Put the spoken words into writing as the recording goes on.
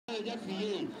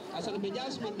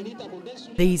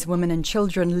These women and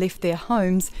children left their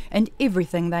homes and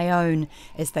everything they own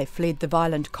as they fled the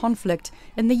violent conflict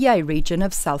in the Yei region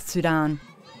of South Sudan.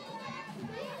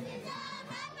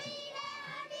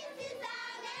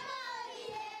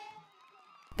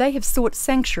 They have sought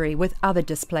sanctuary with other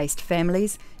displaced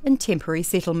families in temporary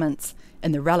settlements,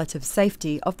 in the relative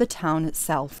safety of the town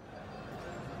itself.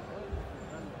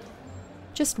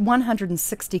 Just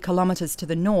 160 kilometres to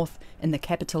the north, in the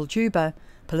capital Juba,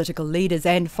 political leaders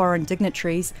and foreign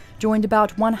dignitaries joined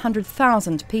about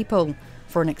 100,000 people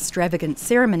for an extravagant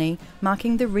ceremony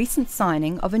marking the recent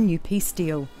signing of a new peace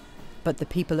deal. But the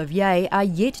people of Yei are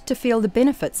yet to feel the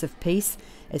benefits of peace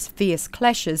as fierce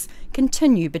clashes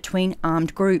continue between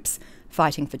armed groups,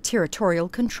 fighting for territorial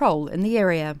control in the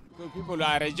area. People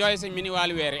are rejoicing,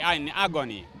 meanwhile we are in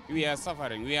agony, we are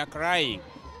suffering, we are crying.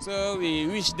 So we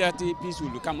wish that peace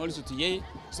will come also to Yei,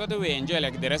 so that we enjoy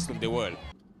like the rest of the world.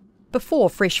 Before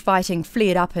fresh fighting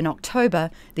flared up in October,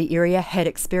 the area had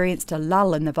experienced a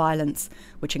lull in the violence,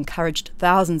 which encouraged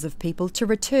thousands of people to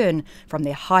return from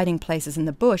their hiding places in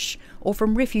the bush or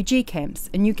from refugee camps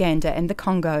in Uganda and the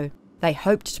Congo. They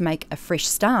hoped to make a fresh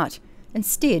start.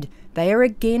 Instead, they are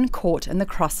again caught in the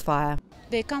crossfire.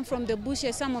 They come from the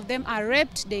bushes, some of them are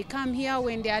raped, they come here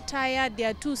when they are tired, they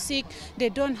are too sick, they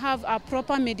don't have a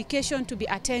proper medication to be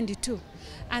attended to.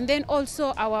 And then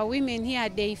also our women here,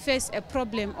 they face a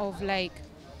problem of like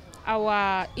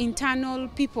our internal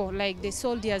people, like the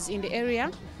soldiers in the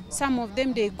area. Some of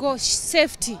them, they go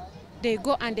safety. They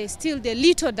go and they steal the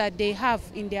little that they have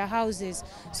in their houses.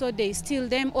 So they steal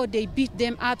them or they beat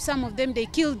them up. Some of them, they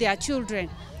kill their children.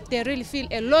 They really feel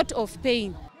a lot of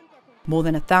pain. More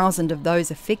than 1,000 of those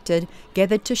affected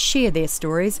gathered to share their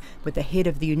stories with the head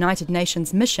of the United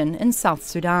Nations mission in South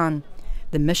Sudan.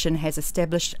 The mission has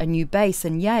established a new base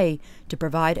in Yei to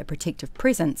provide a protective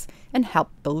presence and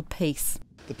help build peace.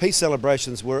 The peace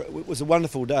celebrations it was a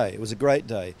wonderful day, it was a great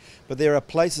day, but there are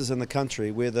places in the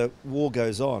country where the war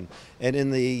goes on, and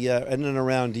in and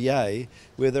around Yei,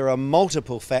 where there are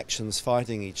multiple factions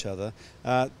fighting each other,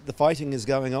 the fighting is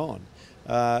going on.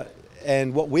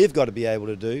 And what we've got to be able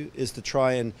to do is to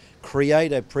try and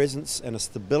create a presence and a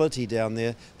stability down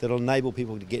there that will enable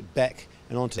people to get back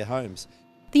and onto their homes.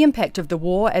 The impact of the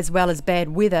war, as well as bad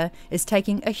weather, is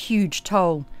taking a huge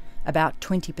toll. About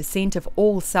 20% of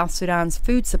all South Sudan's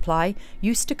food supply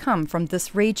used to come from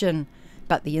this region,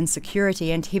 but the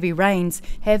insecurity and heavy rains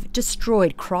have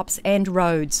destroyed crops and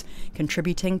roads,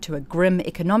 contributing to a grim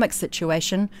economic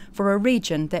situation for a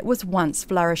region that was once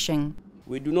flourishing.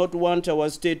 We do not want our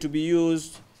state to be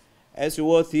used as a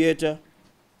war theatre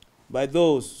by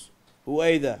those who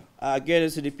either are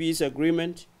against the peace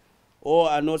agreement or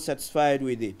are not satisfied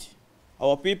with it.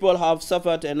 Our people have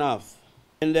suffered enough,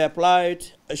 and their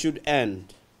plight should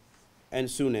end, and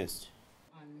soonest.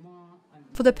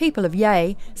 For the people of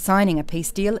Yei, signing a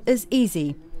peace deal is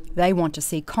easy. They want to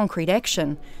see concrete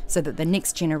action so that the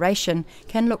next generation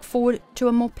can look forward to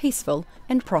a more peaceful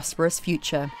and prosperous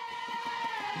future.